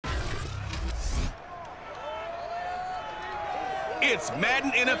It's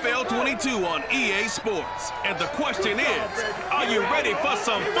Madden NFL 22 on EA Sports. And the question is, are you ready for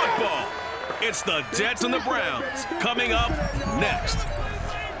some football? It's the Jets and the Browns coming up next.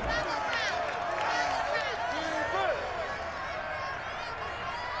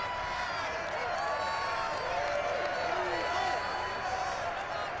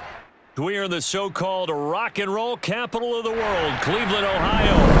 We are in the so-called rock and roll capital of the world, Cleveland,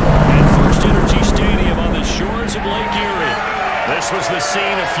 Ohio, at First Energy Stadium on the shores of Lake Erie. This was the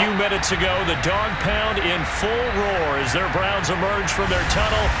scene a few minutes ago, the dog pound in full roar as their Browns emerge from their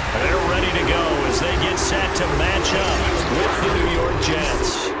tunnel. They're ready to go as they get set to match up with the New York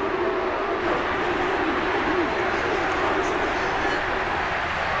Jets.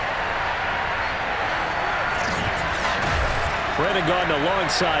 Brandon Gaudin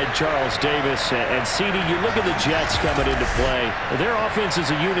alongside Charles Davis. And CD, you look at the Jets coming into play. Their offense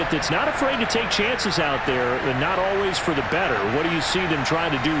is a unit that's not afraid to take chances out there, and not always for the better. What do you see them trying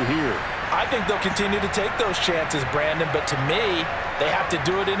to do here? I think they'll continue to take those chances, Brandon, but to me, they have to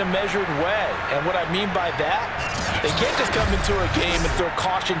do it in a measured way. And what I mean by that, they can't just come into a game and throw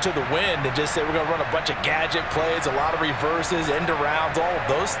caution to the wind and just say we're going to run a bunch of gadget plays, a lot of reverses, end arounds, all of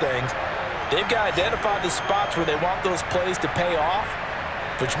those things. They've got to identify the spots where they want those plays to pay off,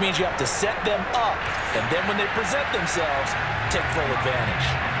 which means you have to set them up, and then when they present themselves, take full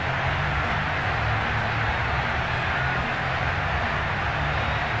advantage.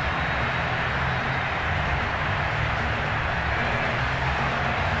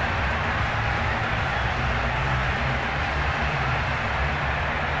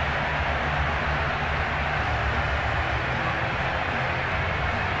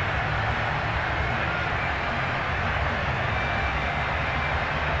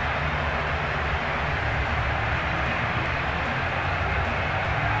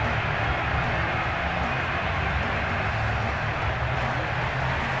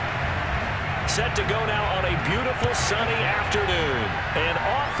 Set to go now on a beautiful sunny afternoon. And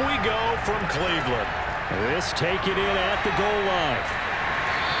off we go from Cleveland. This taken in at the goal line.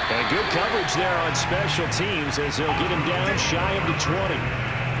 And good coverage there on special teams as they'll get him down shy of the 20.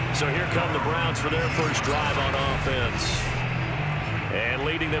 So here come the Browns for their first drive on offense. And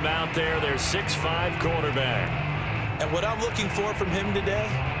leading them out there, their 6'5" quarterback. And what I'm looking for from him today,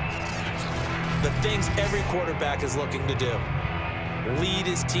 the things every quarterback is looking to do. Lead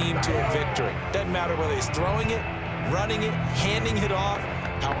his team to a victory. Doesn't matter whether he's throwing it, running it, handing it off,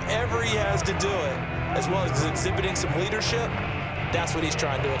 however he has to do it, as well as exhibiting some leadership, that's what he's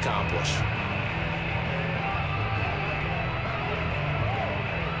trying to accomplish.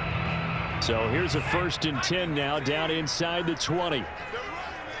 So here's a 1st and 10 now down inside the 20.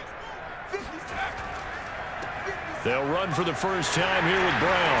 They'll run for the first time here with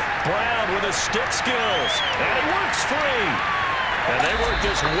Brown. Brown with his stick skills, and he works free. And they work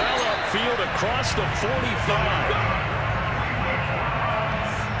this well upfield across the 45.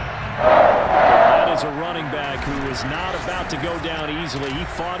 That is a running back who is not about to go down easily. He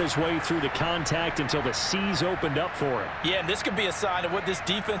fought his way through the contact until the seas opened up for him. Yeah, and this could be a sign of what this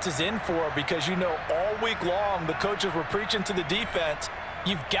defense is in for, because you know all week long the coaches were preaching to the defense,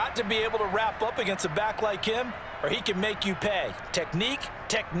 you've got to be able to wrap up against a back like him, or he can make you pay. Technique,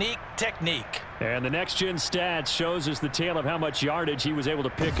 technique, technique. And the next-gen stats shows us the tale of how much yardage he was able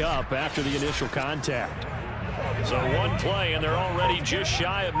to pick up after the initial contact. So one play, and they're already just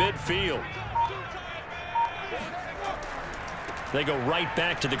shy of midfield. They go right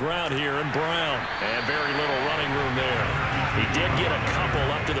back to the ground here, and Brown. And very little running room there. He did get a couple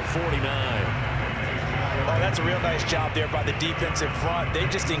up to the 49. Oh, that's a real nice job there by the defensive front. They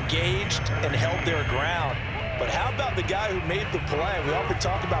just engaged and held their ground. But how about the guy who made the play? We often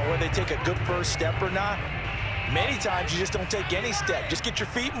talk about whether they take a good first step or not. Many times you just don't take any step. Just get your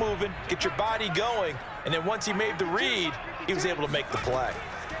feet moving, get your body going, and then once he made the read, he was able to make the play.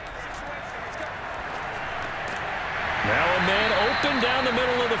 Now a man open down the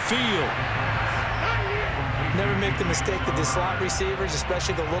middle of the field. Never make the mistake that the slot receivers,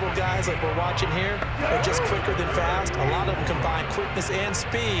 especially the little guys like we're watching here, are just quicker than fast. A lot of them combine quickness and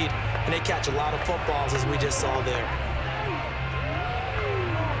speed, and they catch a lot of footballs, as we just saw there.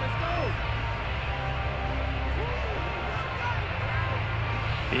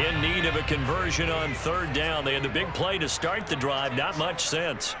 In need of a conversion on 3rd down. They had the big play to start the drive. Not much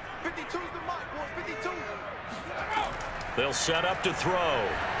sense. 52's the mark, boys. 52. They'll set up to throw.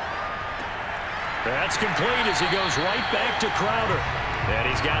 That's complete as he goes right back to Crowder. And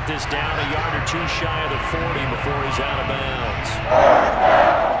he's got this down a yard or two shy of the 40 before he's out of bounds.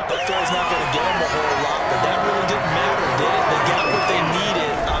 That throw's not going to get him a whole lot, but that really didn't matter, did it? They got what they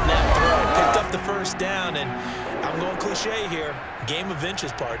needed on that throw. Picked up the first down, and I I'm going cliche here. Game of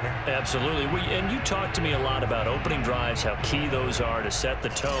inches, partner. Absolutely. And you talked to me a lot about opening drives, how key those are to set the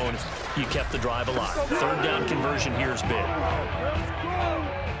tone. You kept the drive alive. Third down conversion here is big.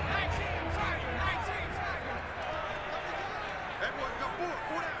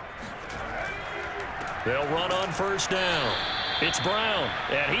 They'll run on first down. It's Brown,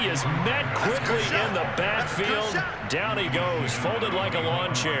 and he is met quickly in the backfield. Down he goes, folded like a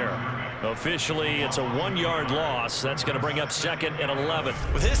lawn chair. Officially, it's a 1-yard loss. That's going to bring up 2nd and 11.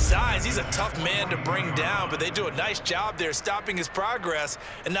 With his size, he's a tough man to bring down, but they do a nice job there stopping his progress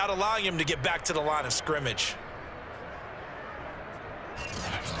and not allowing him to get back to the line of scrimmage.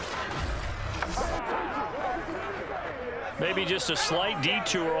 Maybe just a slight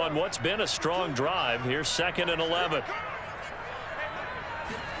detour on what's been a strong drive. Here's 2nd and 11.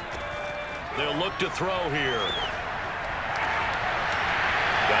 They'll look to throw here.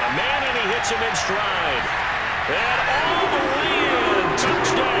 Got a man, and he hits him in stride. And all the way in.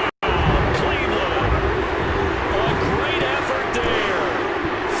 Touchdown, Cleveland. A great effort there.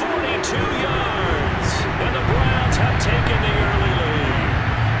 42 yards. And the Browns have taken the early lead.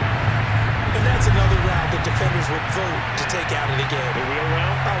 And that's another route that defenders would vote to take out of the game. The wheel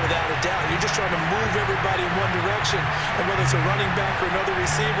route? Oh, without a doubt. You're just trying to move everybody in one direction. And whether it's a running back or another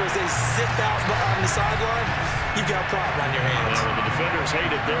receiver, as they zip out on the sideline, you've got a problem on your hands. Well, the defenders hate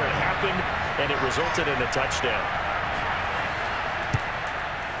it there. It happened, and it resulted in a touchdown.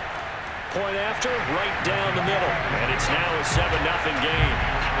 Point after, right down the middle. And it's now a 7-0 game.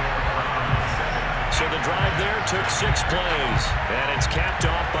 So the drive there took 6 plays. And it's capped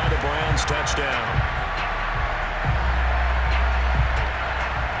off by the Browns' touchdown.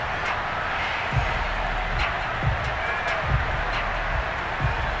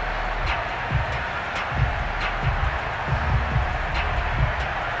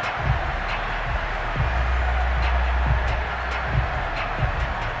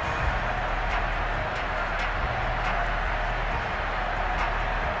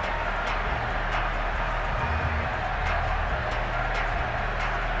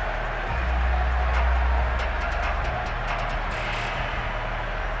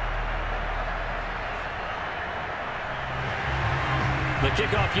 The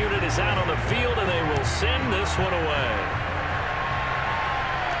kickoff unit is out on the field, and they will send this one away.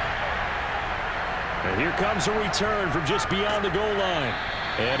 And here comes a return from just beyond the goal line.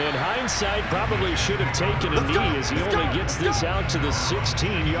 And in hindsight, probably should have taken a knee as he only gets this out to the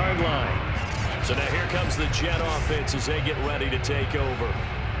 16-yard line. So now here comes the Jet offense as they get ready to take over.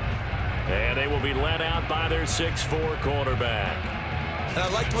 And they will be led out by their 6'4" quarterback. And I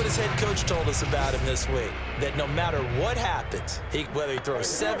liked what his head coach told us about him this week, that no matter what happens, whether he throws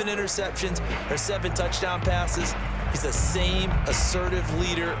 7 interceptions or 7 touchdown passes, he's the same assertive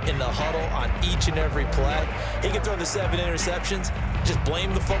leader in the huddle on each and every play. He can throw the 7 interceptions, just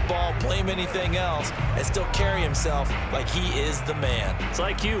blame the football, blame anything else, and still carry himself like he is the man. It's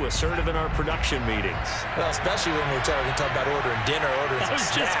like you, assertive in our production meetings. Well, especially when we're talking about ordering dinner, ordering some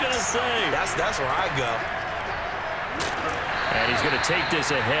snacks. I was just going to say. That's where I go. And he's going to take this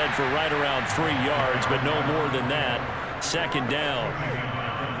ahead for right around 3 yards, but no more than that. 2nd down.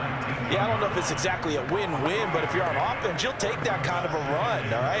 Yeah, I don't know if it's exactly a win-win, but if you're on offense, you'll take that kind of a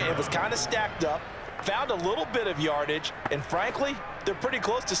run, all right? It was kind of stacked up, found a little bit of yardage, and frankly, they're pretty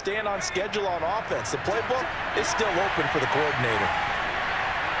close to staying on schedule on offense. The playbook is still open for the coordinator.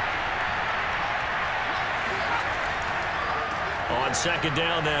 On 2nd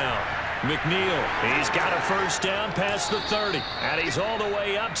down now. McNeil, he's got a first down past the 30, and he's all the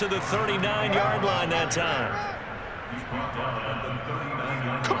way up to the 39-yard line that time.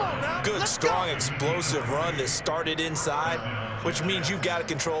 Good, strong, explosive run that started inside, which means you've got to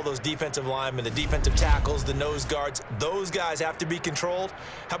control those defensive linemen, the defensive tackles, the nose guards. Those guys have to be controlled.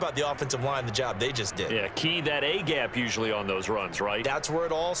 How about the offensive line, the job they just did? Yeah, key that A-gap usually on those runs, right? That's where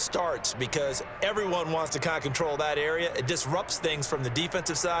it all starts because everyone wants to kind of control that area. It disrupts things from the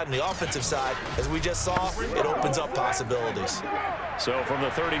defensive side and the offensive side. As we just saw, it opens up possibilities. So from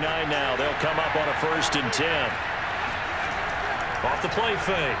the 39 now, they'll come up on a 1st and 10. Off the play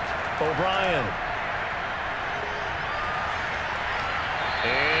fake. O'Brien.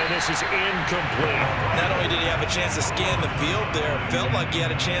 And this is incomplete. Not only did he have a chance to scan the field there, it felt like he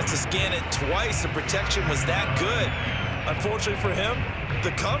had a chance to scan it twice. The protection was that good. Unfortunately for him,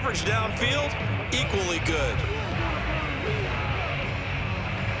 the coverage downfield, equally good.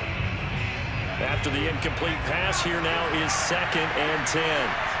 After the incomplete pass, here now is 2nd and 10.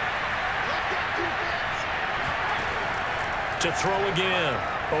 To throw again.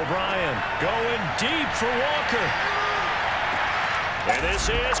 O'Brien going deep for Walker. And this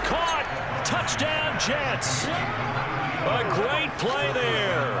is caught. Touchdown, Jets. A great play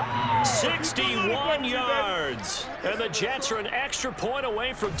there. 61 yards. And the Jets are an extra point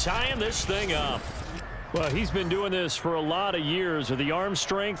away from tying this thing up. Well, he's been doing this for a lot of years with the arm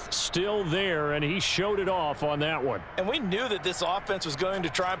strength still there, and he showed it off on that one. And we knew that this offense was going to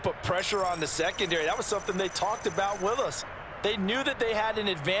try and put pressure on the secondary. That was something they talked about with us. They knew that they had an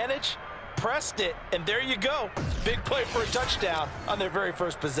advantage, pressed it, and there you go. Big play for a touchdown on their very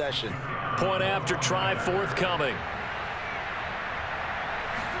first possession. Point after try forthcoming.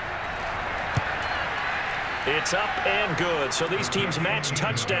 It's up and good. So these teams match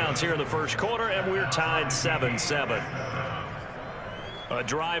touchdowns here in the first quarter, and we're tied 7-7. A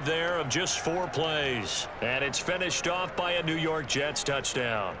drive there of just 4 plays. And it's finished off by a New York Jets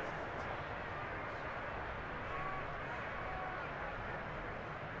touchdown.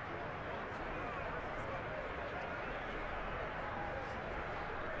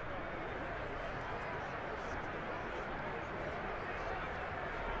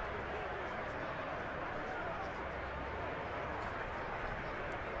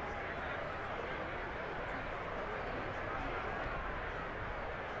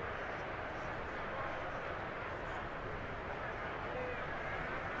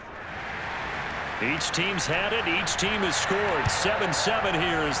 Each team's had it. Each team has scored. 7-7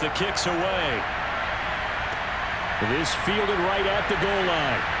 here as the kick's away. This fielded right at the goal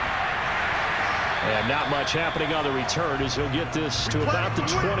line. And not much happening on the return as he'll get this to about the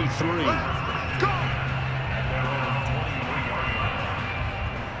 23.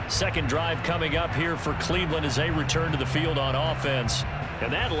 Second drive coming up here for Cleveland as they return to the field on offense.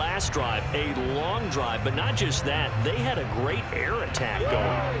 And that last drive, a long drive, but not just that. They had a great air attack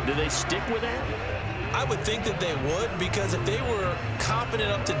going. Do they stick with that? I would think that they would, because if they were confident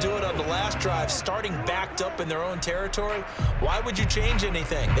enough to do it on the last drive, starting backed up in their own territory, why would you change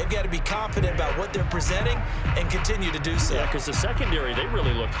anything? They've got to be confident about what they're presenting and continue to do so. Yeah, because the secondary, they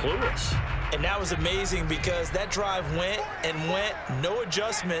really look clueless. And that was amazing because that drive went and went, no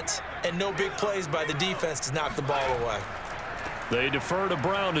adjustments, and no big plays by the defense to knock the ball away. They defer to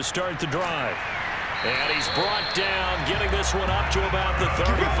Brown to start the drive. And he's brought down, getting this one up to about the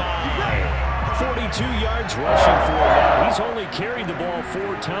 35. 42 yards rushing for him now. He's only carried the ball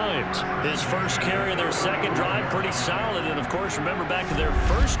 4 times. His first carry of their second drive, pretty solid. And, of course, remember back to their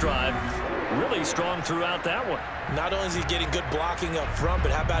first drive, really strong throughout that one. Not only is he getting good blocking up front,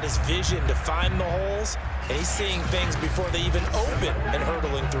 but how about his vision to find the holes? And he's seeing things before they even open and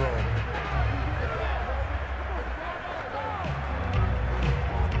hurtling through them.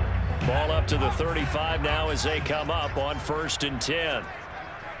 Ball up to the 35 now as they come up on 1st and 10.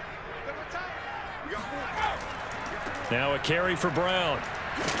 Now a carry for Brown.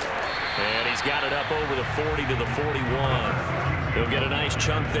 And he's got it up over the 40 to the 41. He'll get a nice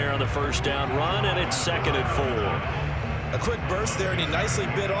chunk there on the first down run, and it's 2nd and 4. A quick burst there, and he nicely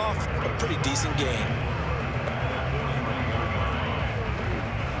bit off a pretty decent gain.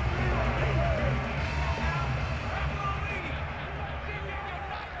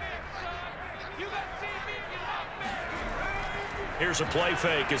 Here's a play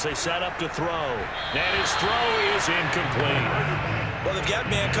fake as they set up to throw. And his throw is incomplete. Well, they've got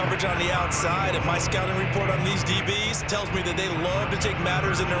man coverage on the outside, and my scouting report on these DBs tells me that they love to take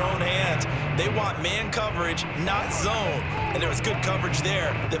matters in their own hands. They want man coverage, not zone. And there was good coverage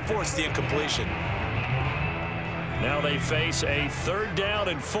there that forced the incompletion. Now they face a 3rd down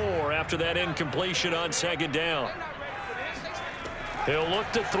and 4 after that incompletion on 2nd down. He'll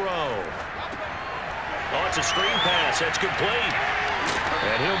look to throw. Oh, it's a screen pass. That's complete.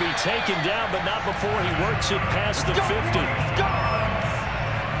 And he'll be taken down, but not before he works it past the 50.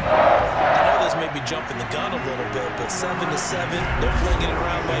 I know this may be jumping the gun a little bit, but 7-7, they're flinging it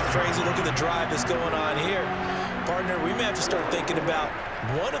around like crazy. Look at the drive that's going on here. Partner, we may have to start thinking about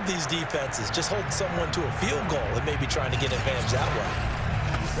one of these defenses just holding someone to a field goal and maybe trying to get an advantage that way.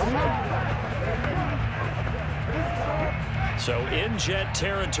 So in Jet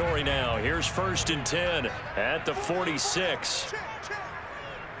territory now. Here's 1st and 10 at the 46.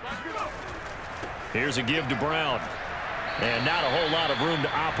 Here's a give to Brown. And not a whole lot of room to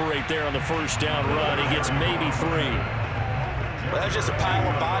operate there on the first down run. He gets maybe 3. Well, that's just a pile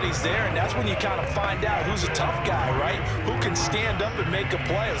of bodies there, and that's when you kind of find out who's a tough guy, right? Who can stand up and make a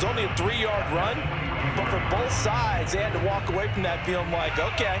play. It was only a 3-yard run, but for both sides, they had to walk away from that feeling like,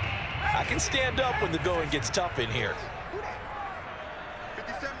 okay, I can stand up when the going gets tough in here.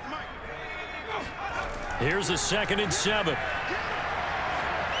 Here's a 2nd and 7.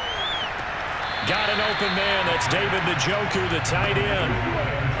 Got an open man. That's David Njoku, the tight end.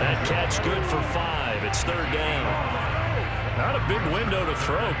 That catch good for 5. It's 3rd down. Not a big window to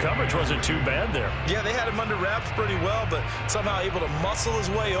throw. Coverage wasn't too bad there. Yeah, they had him under wraps pretty well, but somehow able to muscle his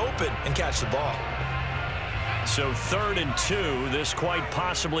way open and catch the ball. So 3rd and 2. This quite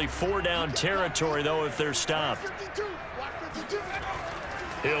possibly 4-down territory, though, if they're stopped.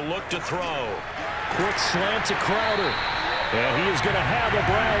 He'll look to throw. Quick slant to Crowder. And he is going to have the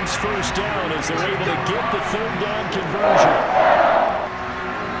Browns first down as they're able to get the 3rd down conversion.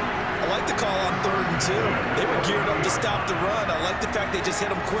 I like the call on 3rd and 2. They were geared up to stop the run. I like the fact they just hit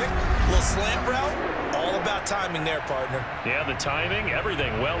them quick. A little slant route. All about timing there, partner. Yeah, the timing,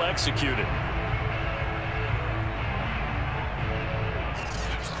 everything well executed.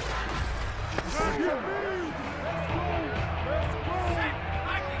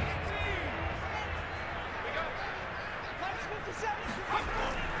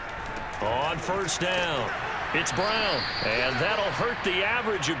 On first down, it's Brown, and that'll hurt the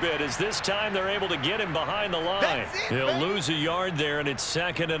average a bit as this time they're able to get him behind the line. He'll lose a yard there, and it's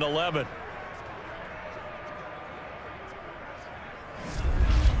 2nd and 11.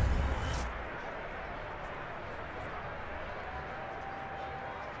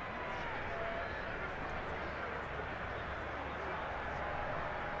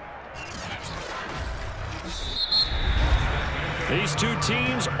 These two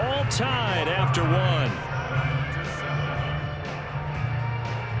teams all tied after one.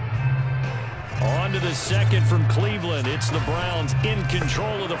 On to the second from Cleveland. It's the Browns in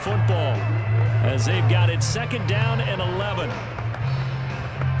control of the football as they've got it 2nd down and 11.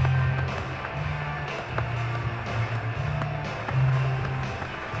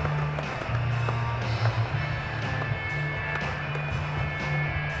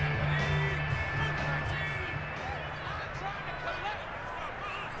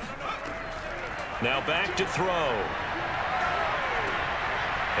 Now back to throw.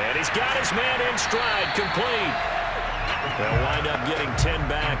 And he's got his man in stride, complete. They'll wind up getting 10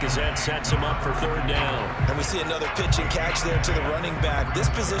 back as that sets him up for 3rd down. And we see another pitch and catch there to the running back. This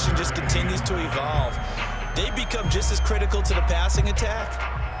position just continues to evolve. They become just as critical to the passing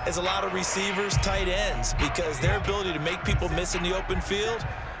attack as a lot of receivers, tight ends, because their ability to make people miss in the open field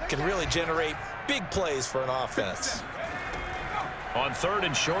can really generate big plays for an offense. On 3rd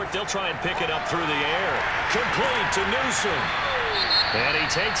and short, they'll try and pick it up through the air. Complete to Newsom. And he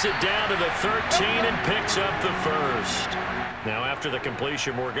takes it down to the 13 and picks up the 1st. Now after the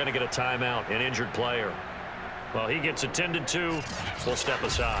completion, we're going to get a timeout, an injured player. Well, he gets attended to. We'll step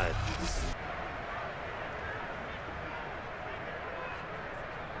aside.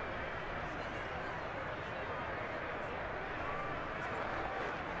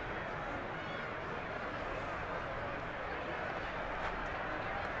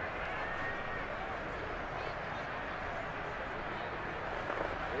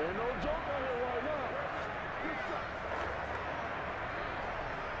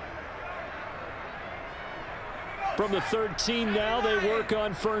 From the 13 now, they work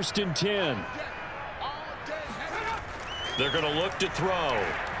on 1st and 10. They're going to look to throw.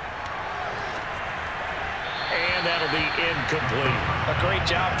 And that'll be incomplete. A great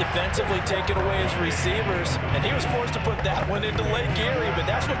job defensively taking away his receivers. And he was forced to put that one into Lake Erie, but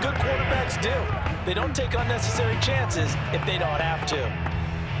that's what good quarterbacks do. They don't take unnecessary chances if they don't have to.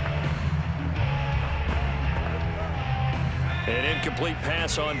 An incomplete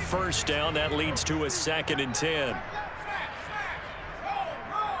pass on 1st down. That leads to a 2nd and 10.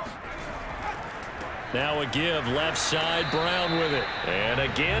 Now a give, left side, Brown with it. And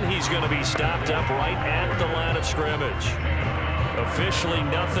again, he's going to be stopped up right at the line of scrimmage. Officially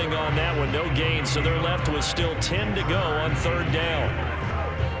nothing on that one, no gain, so they're left with still 10 to go on 3rd down.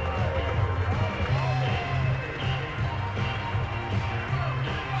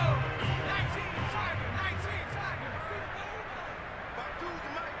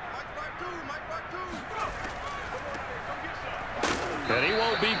 And he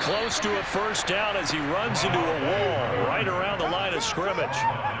won't be close to a 1st down as he runs into a wall right around the line of scrimmage.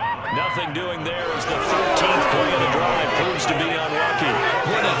 Nothing doing there as the 13th play of the drive proves to be unlucky.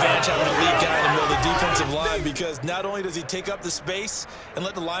 What an advantage having a lead guy in the middle of the defensive line, because not only does he take up the space and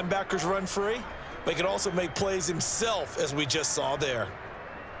let the linebackers run free, but he can also make plays himself, as we just saw there.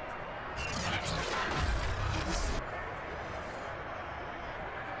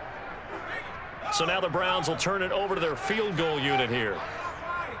 So now the Browns will turn it over to their field goal unit here.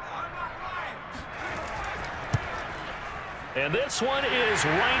 And this one is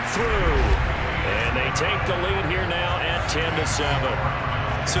right through. And they take the lead here now at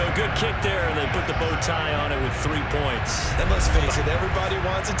 10-7. So a good kick there, and they put the bow tie on it with 3 points. And let's face it, everybody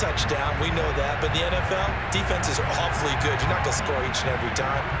wants a touchdown. We know that. But the NFL, defenses are awfully good. You're not going to score each and every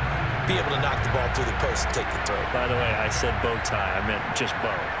time. be able to knock the ball through the post and take the throw. By the way, I said bow tie. I meant just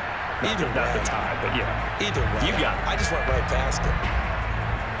bow. Either way. Not the tie, but yeah. Either way. You got it. I just went right past it.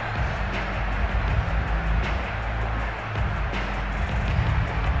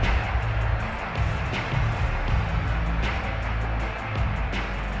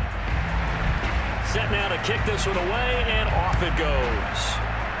 Set now to kick this one away, and off it goes.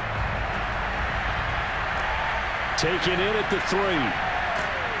 Taken in at the 3.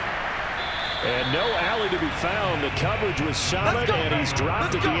 And no alley to be found. The coverage was solid, and he's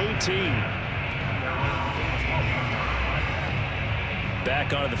dropped at the 18.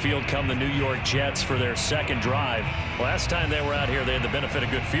 Back onto the field come the New York Jets for their second drive. Last time they were out here, they had the benefit of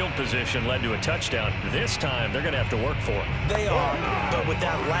good field position, led to a touchdown. This time, they're going to have to work for it. They are, but with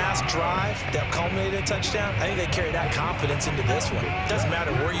that last drive that culminated in a touchdown, I think they carry that confidence into this one. It doesn't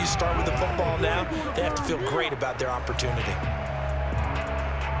matter where you start with the football now. They have to feel great about their opportunity.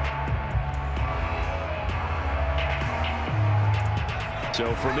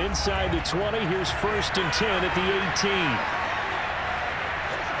 So from inside the 20, here's 1st and 10 at the 18.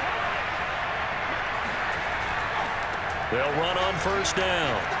 They'll run on 1st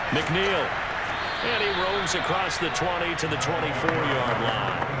down. McNeil. And he roams across the 20 to the 24-yard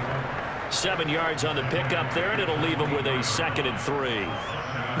line. 7 yards on the pickup there, and it'll leave him with a 2nd and 3.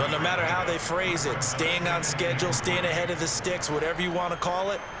 But no matter how they phrase it, staying on schedule, staying ahead of the sticks, whatever you want to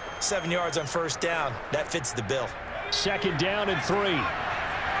call it, 7 yards on 1st down, that fits the bill. 2nd down and 3.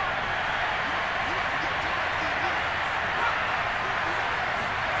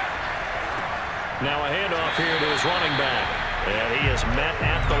 Now a handoff here to his running back. And he is met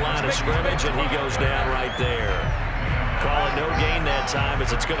at the line of scrimmage, and he goes down right there. Call it no gain that time,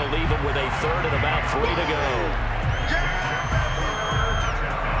 as it's going to leave him with a 3rd and about 3 to go.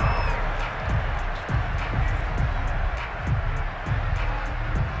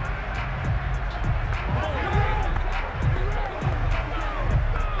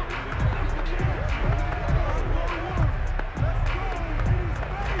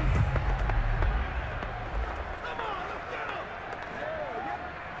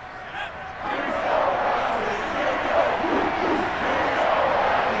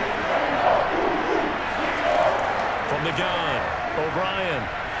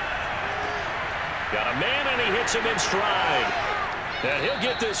 Him in stride. And he'll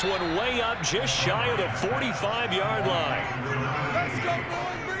get this one way up just shy of the 45-yard line. Let's go,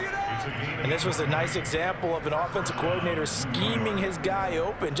 boys. Bring it on. And this was a nice example of an offensive coordinator scheming his guy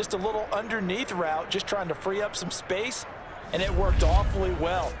open. Just a little underneath route, just trying to free up some space. And it worked awfully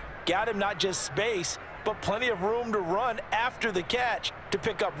well. Got him not just space, but plenty of room to run after the catch to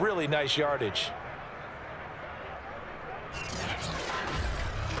pick up really nice yardage.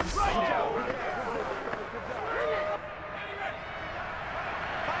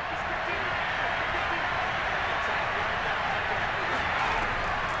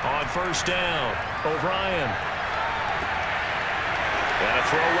 On 1st down, O'Brien. And a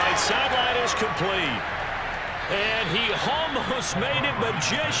throw right sideline is complete. And he almost made it, but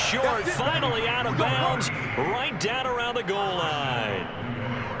just short. Finally out of bounds, right down around the goal line.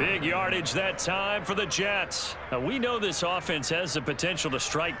 Big yardage that time for the Jets. Now, we know this offense has the potential to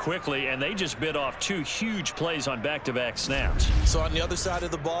strike quickly, and they just bit off 2 huge plays on back-to-back snaps. So on the other side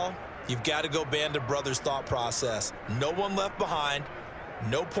of the ball, you've got to go Band of Brothers thought process. No one left behind.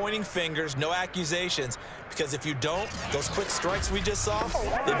 No pointing fingers, no accusations, because if you don't, those quick strikes we just saw,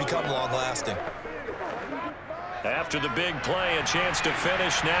 they become long-lasting. After the big play, a chance to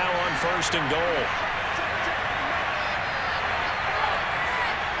finish now on 1st and goal.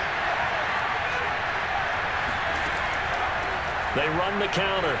 They run the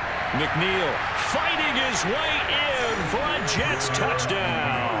counter. McNeil fighting his way in for a Jets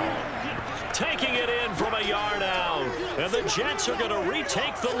touchdown. Taking it in from a yard out. And the Jets are going to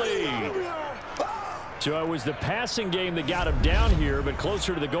retake the lead. So it was the passing game that got him down here, but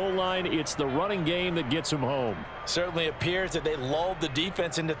closer to the goal line, it's the running game that gets him home. Certainly appears that they lulled the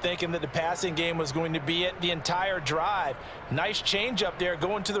defense into thinking that the passing game was going to be it the entire drive. Nice change up there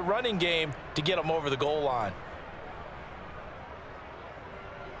going to the running game to get them over the goal line.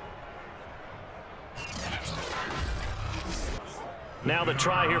 Now the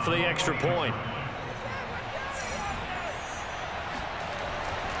try here for the extra point.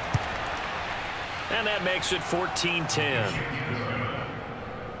 And that makes it 14-10.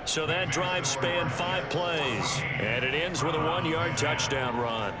 So that drive spanned 5 plays. And it ends with a 1-yard touchdown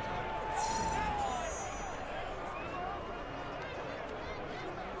run.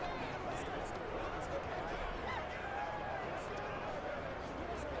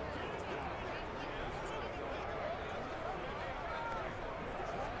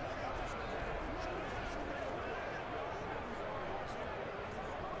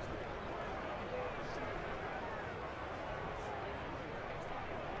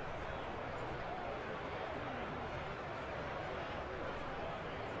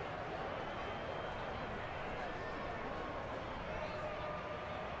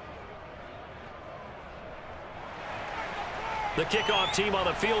 The kickoff team on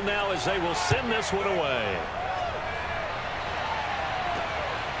the field now as they will send this one away.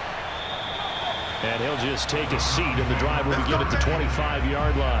 And he'll just take a seat, and the drive will begin at the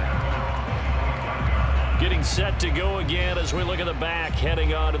 25-yard line. Getting set to go again as we look at the back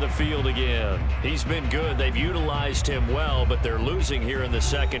heading onto the field again. He's been good. They've utilized him well, but they're losing here in the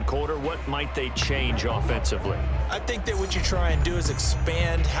second quarter. What might they change offensively? I think that what you try and do is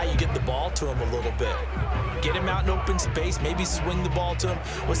expand how you get the ball to him a little bit. Get him out in open space, maybe swing the ball to him.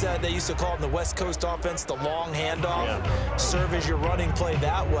 What's that they used to call it in the West Coast offense, the long handoff? Yeah. Serve as your running play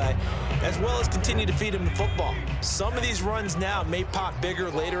that way, as well as continue to feed him the football. Some of these runs now may pop bigger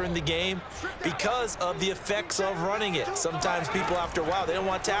later in the game because of the effects of running it. Sometimes people, after a while, they don't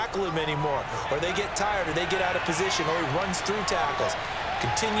want to tackle him anymore, or they get tired, or they get out of position, or he runs through tackles.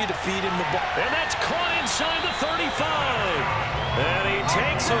 Continue to feed him the ball. And that's caught inside the 35. And he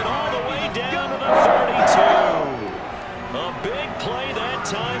takes it all the way down to the 32. A big play that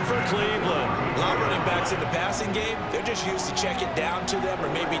time for Cleveland. A lot of running backs in the passing game, they're just used to check it down to them or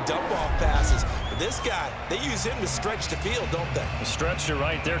maybe dump off passes. But this guy, they use him to stretch the field, don't they? Stretched it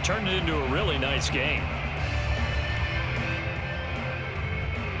right there, turned it into a really nice game.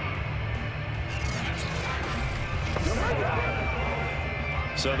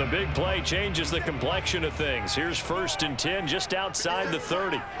 So the big play changes the complexion of things. Here's 1st and 10 just outside the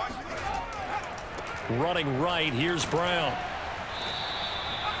 30. Running right, here's Brown.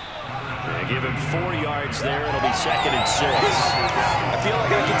 They give him 4 yards there. It'll be 2nd and 6. I feel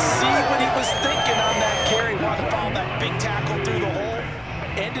like I can see what he was thinking on that carry. Wanted to follow that big tackle through the hole.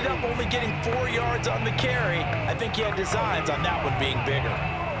 Ended up only getting 4 yards on the carry. I think he had designs on that one being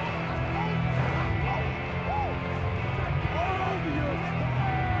bigger.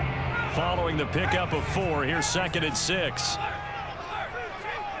 Following the pickup of 4, here's 2nd and 6.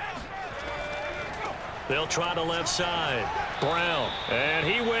 They'll try the left side. Brown, and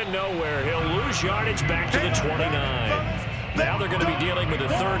he went nowhere. He'll lose yardage back to the 29. Now they're going to be dealing with a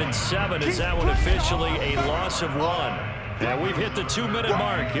 3rd and 7 as that one officially a loss of 1. And we've hit the 2-minute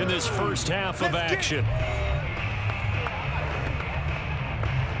mark in this first half of action.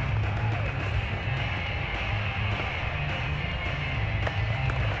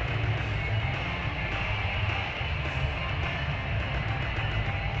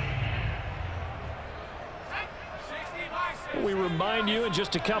 We remind you in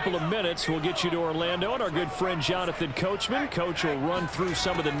just a couple of minutes we'll get you to Orlando and our good friend Jonathan Coachman. Coach will run through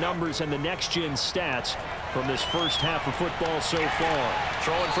some of the numbers and the next-gen stats from this first half of football so far.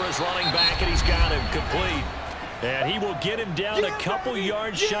 Throwing for his running back, and he's got him complete. And he will get him down a couple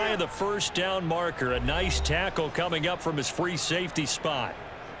yards shy of the first down marker. A nice tackle coming up from his free safety spot.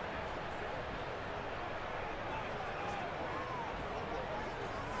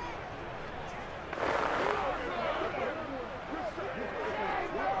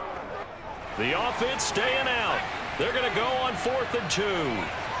 The offense staying out. They're going to go on 4th and 2.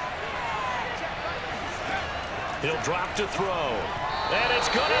 He'll drop to throw. And it's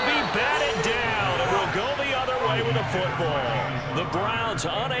going to be batted down. And will go the other way with the football. The Browns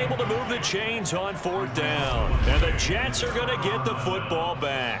unable to move the chains on 4th down. And the Jets are going to get the football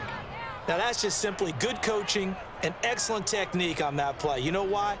back. Now, that's just simply good coaching and excellent technique on that play. You know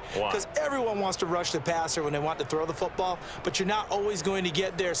why? Because everyone wants to rush the passer when they want to throw the football, but you're not always going to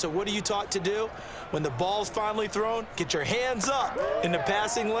get there. So what are you taught to do? When the ball's finally thrown, get your hands up in the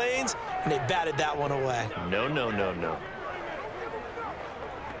passing lanes, and they batted that one away. No, no, no, no.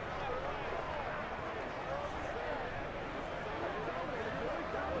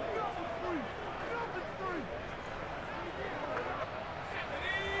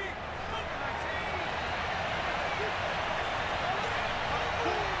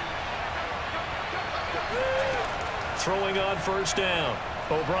 Throwing on 1st down.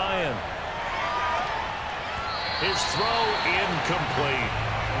 O'Brien. His throw incomplete.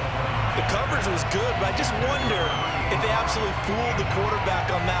 The coverage was good, but I just wonder if they absolutely fooled the quarterback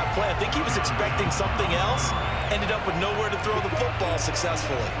on that play. I think he was expecting something else. Ended up with nowhere to throw the football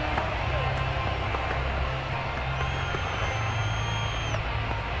successfully.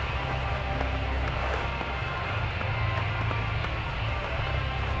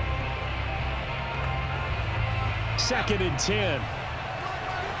 Second and 10.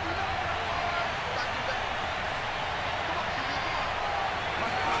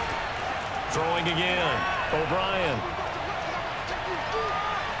 Throwing again. O'Brien.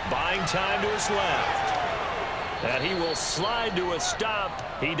 Buying time to his left. And he will slide to a stop.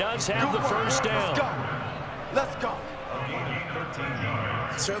 He does have the first down. Let's go.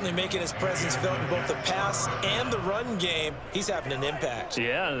 Certainly making his presence felt in both the pass and the run game. He's having an impact.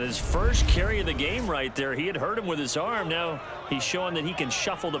 Yeah, his first carry of the game right there. He had hurt him with his arm. Now he's showing that he can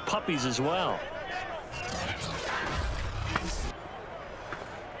shuffle the puppies as well.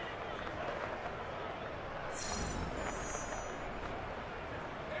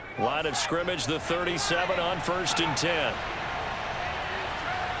 Line of scrimmage, the 37 on 1st and 10.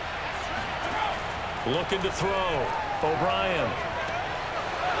 Looking to throw. O'Brien.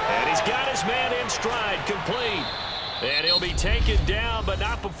 And he's got his man in stride, complete. And he'll be taken down, but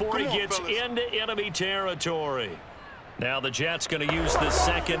not before he gets into enemy territory. Now the Jets going to use the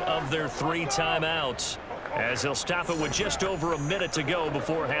second of their 3 timeouts, as they'll stop it with just over a minute to go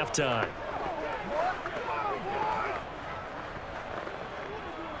before halftime.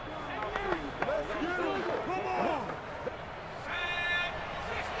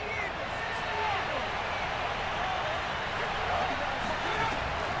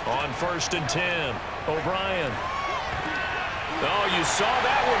 On 1st and 10, O'Brien. Oh, you saw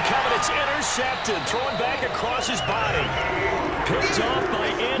that one coming. It's intercepted. Thrown back across his body. Picked off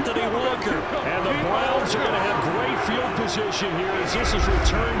by Anthony Walker. And the Browns are going to have great field position here as this is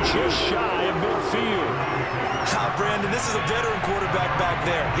returned just shy of midfield. Brandon, this is a veteran quarterback back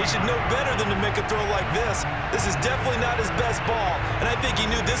there. He should know better than to make a throw like this. This is definitely not his best ball. And I think he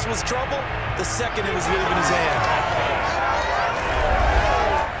knew this was trouble the second it was leaving his hand.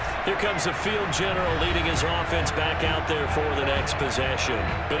 Here comes the field general leading his offense back out there for the next possession.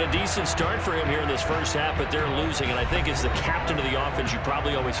 Been a decent start for him here in this first half, but they're losing. And I think as the captain of the offense, you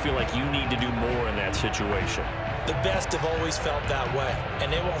probably always feel like you need to do more in that situation. The best have always felt that way,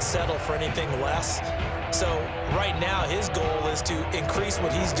 and they won't settle for anything less. So right now, his goal is to increase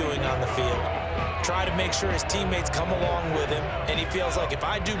what he's doing on the field. Try to make sure his teammates come along with him, and he feels like if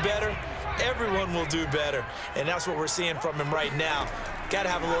I do better, everyone will do better. And that's what we're seeing from him right now. Got to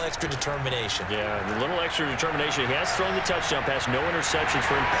have a little extra determination. Yeah, a little extra determination. He has thrown the touchdown pass. No interceptions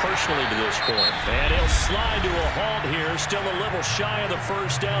for him personally to this point. And he'll slide to a halt here. Still a little shy of the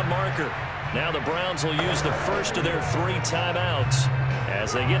first down marker. Now the Browns will use the first of their 3 timeouts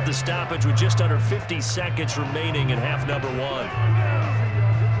as they get the stoppage with just under 50 seconds remaining in half number 1.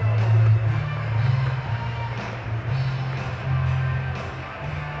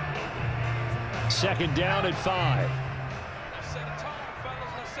 Second down at 5.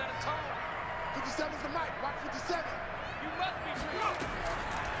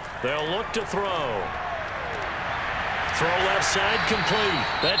 They'll look to throw. Throw left side complete.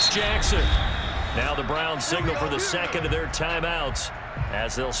 That's Jackson. Now the Browns signal for the second of their timeouts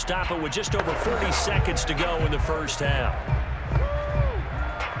as they'll stop it with just over 40 seconds to go in the first half.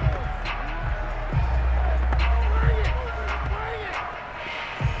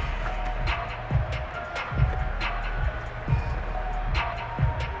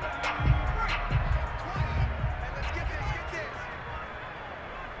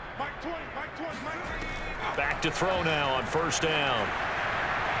 Back to throw now on first down.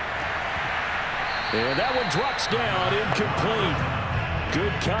 And that one drops down, incomplete.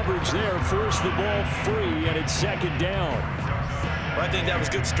 Good coverage there, forced the ball free, and it's second down. Well, I think that was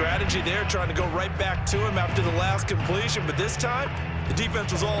good strategy there, trying to go right back to him after the last completion. But this time, the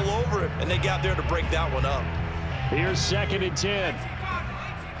defense was all over him, and they got there to break that one up. Here's 2nd and 10.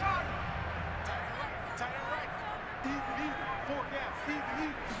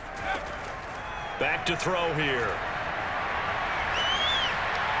 Back to throw here.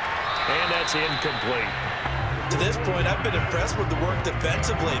 And that's incomplete. To this point, I've been impressed with the work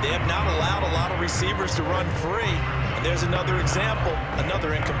defensively. They have not allowed a lot of receivers to run free. And there's another example,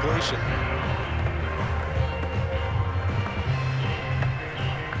 another incompletion.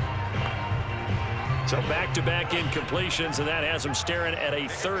 So back-to-back incompletions, and that has them staring at a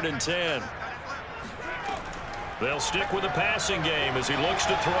 3rd and 10. They'll stick with the passing game as he looks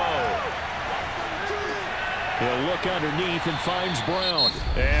to throw. He'll look underneath and finds Brown.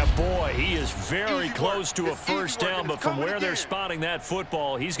 And boy, he is very close to a first down, but from where they're spotting that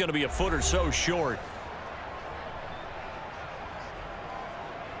football, he's going to be a foot or so short.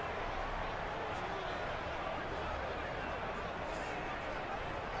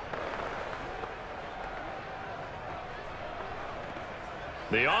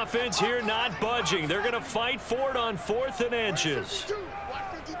 The offense here not budging. They're going to fight for it on 4th and inches.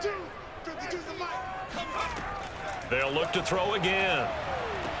 They'll look to throw again.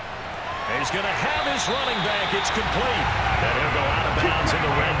 And he's going to have his running back. It's complete. And he'll go out of bounds in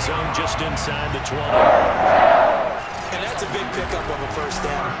the red zone just inside the 20. And that's That's a big pickup of a first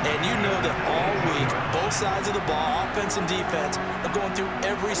down. And you know that all week, both sides of the ball, offense and defense, are going through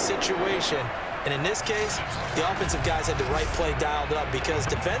every situation. And in this case, the offensive guys had the right play dialed up because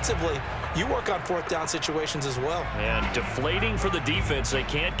defensively, you work on fourth down situations as well. And deflating for the defense. They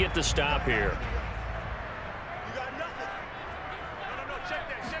can't get the stop here.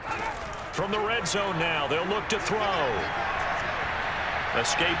 From the red zone now, they'll look to throw.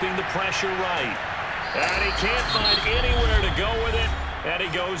 Escaping the pressure right. And he can't find anywhere to go with it, and he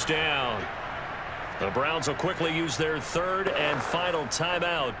goes down. The Browns will quickly use their third and final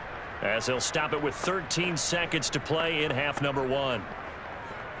timeout as they'll stop it with 13 seconds to play in half number 1.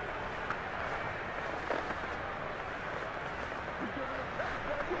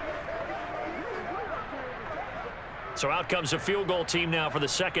 So out comes the field goal team now for the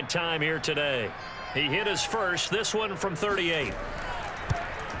second time here today. He hit his first, this one from 38.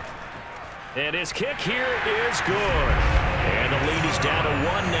 And his kick here is good. And the lead is down to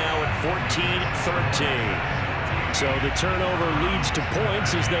 1 now at 14-13. So the turnover leads to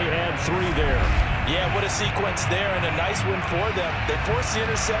points as they add 3 there. Yeah, what a sequence there and a nice win for them. They forced the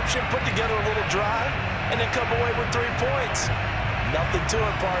interception, put together a little drive, and then come away with 3 points. Nothing to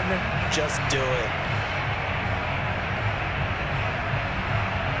it, partner. Just do it.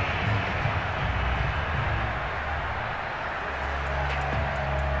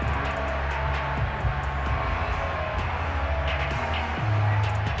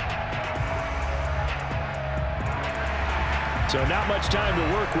 So not much time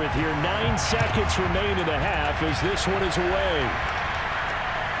to work with here. 9 seconds remain in the half as this one is away.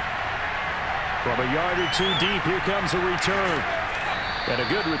 From a yard or 2 deep, here comes a return. And a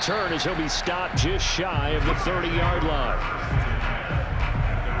good return as he'll be stopped just shy of the 30-yard line.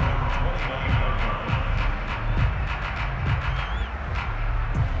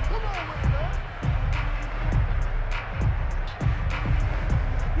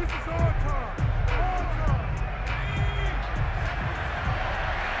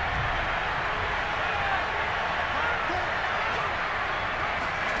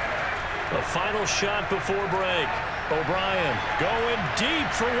 The final shot before break. O'Brien going deep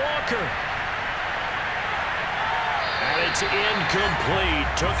for Walker. And it's incomplete.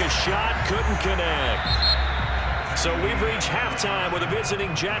 Took a shot, couldn't connect. So we've reached halftime with the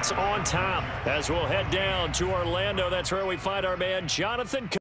visiting Jets on top. As we'll head down to Orlando, that's where we find our man Jonathan